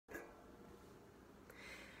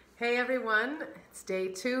Hey everyone, it's day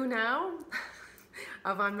 2 now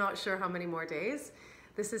of I'm not sure how many more days.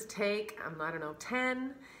 This is take, I don't know,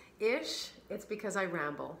 10-ish. It's because I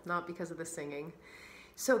ramble, not because of the singing.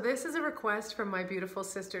 So this is a request from my beautiful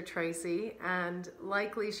sister Tracy, and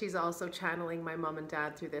likely she's also channeling my mom and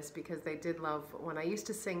dad through this because they did love when I used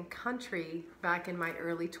to sing country back in my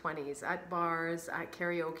early 20s at bars, at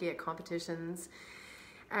karaoke, at competitions.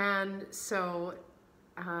 And so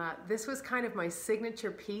this was kind of my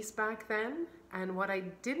signature piece back then, and what I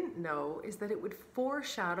didn't know is that it would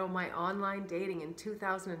foreshadow my online dating in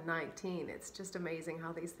 2019. It's just amazing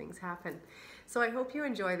how these things happen. So I hope you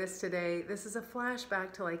enjoy this today. This is a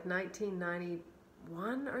flashback to like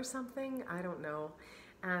 1991 or something, I don't know.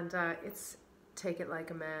 And it's Take It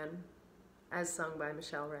Like a Man, as sung by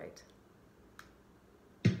McLeod.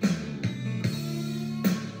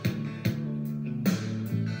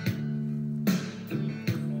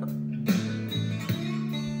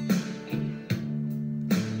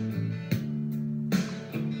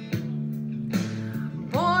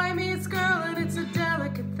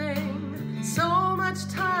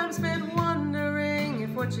 Time spent wondering if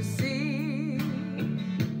what you see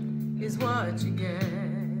is what you get.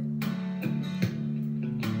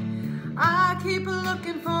 I keep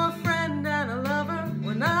looking for a friend and a lover.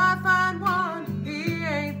 When I find one, he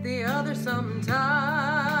ain't the other. Sometimes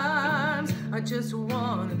I just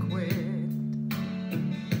wanna quit.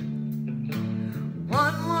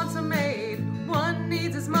 One wants a maid, one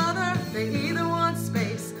needs his mother. They either want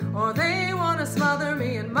space or they wanna smother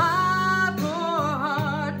me, and my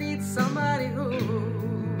somebody who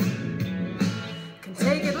can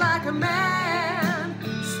take it like a man,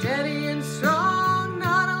 steady and strong,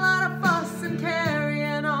 not a lot of fuss and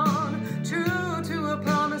carrying on, true to a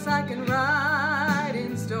promise I can write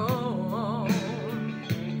in stone.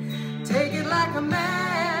 Take it like a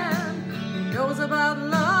man who knows about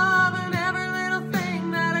love and every little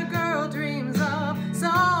thing that a girl dreams of,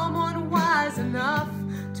 someone wise enough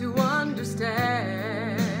to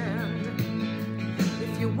understand.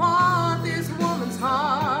 You want this woman's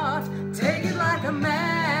heart, take it like a man.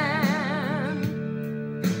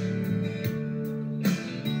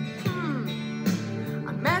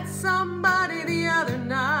 I met somebody the other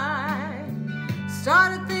night,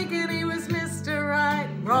 started thinking he was Mr. Right.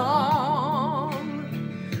 Wrong,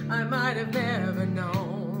 I might have never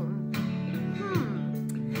known.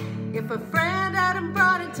 If a friend hadn't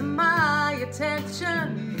brought it to my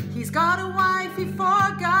attention, he's got a wife he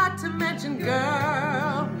forgot to mention.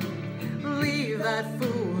 Girl, leave that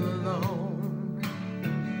fool alone.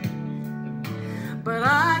 But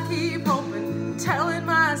I keep hoping, telling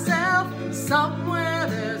myself somewhere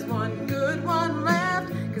there's one good one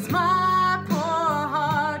left, 'cause my poor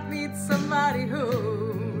heart needs somebody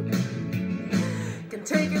who can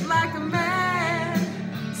take it like a man,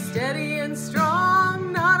 steady and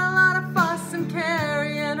strong, not a lot of fuss and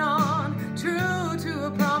carrying on, true to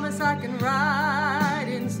a promise I can write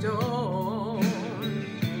in stone.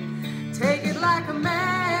 Take it like a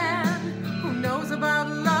man who knows about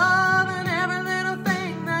love and every little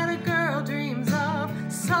thing that a girl dreams of,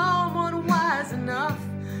 someone wise enough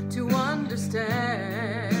to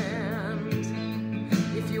understand.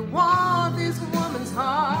 If you want this woman's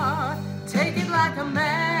heart, take it like a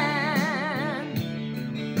man.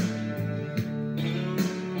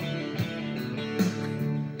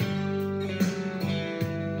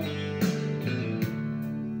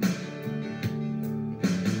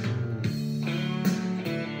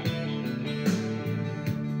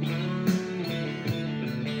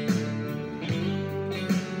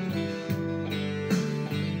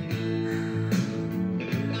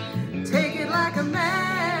 Like a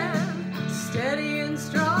man, steady and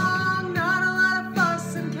strong, not a lot of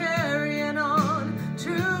fuss and carrying on,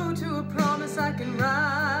 true to a promise I can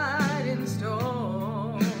write in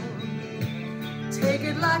stone. Take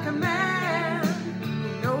it like a man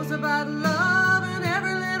who knows about love and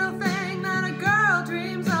every little thing that a girl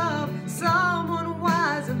dreams of, someone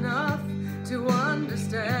wise enough to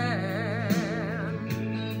understand.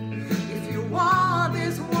 If you want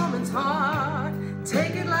this woman's heart,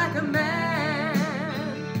 take it like a man.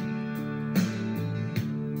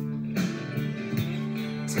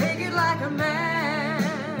 Take it like a man.